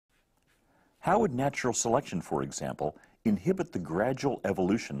How would natural selection, for example, inhibit the gradual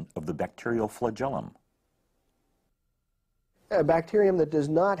evolution of the bacterial flagellum? A bacterium that does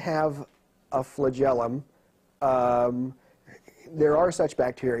not have a flagellum, there are such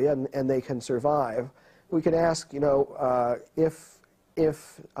bacteria, and they can survive. We can ask, if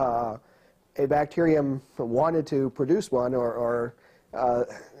a bacterium wanted to produce one, or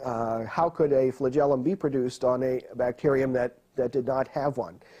how could a flagellum be produced on a bacterium that did not have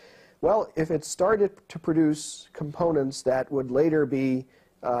one? Well, if it started to produce components that would later be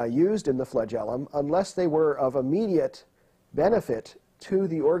used in the flagellum, unless they were of immediate benefit to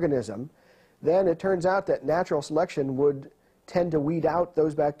the organism, then it turns out that natural selection would tend to weed out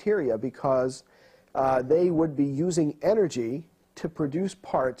those bacteria, because they would be using energy to produce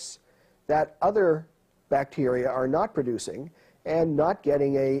parts that other bacteria are not producing and not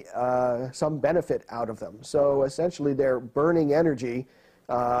getting some benefit out of them. So essentially they're burning energy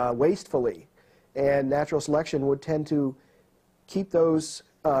wastefully, and natural selection would tend to keep those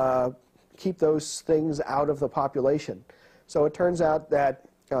things out of the population. So it turns out that,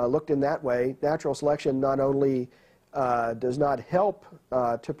 looked in that way, natural selection not only does not help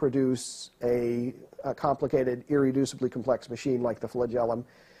to produce a complicated, irreducibly complex machine like the flagellum,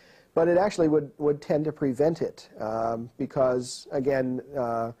 but it actually would tend to prevent it, because, again,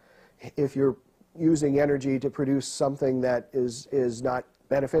 if you're using energy to produce something that is not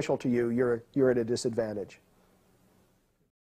beneficial to you, you're at a disadvantage.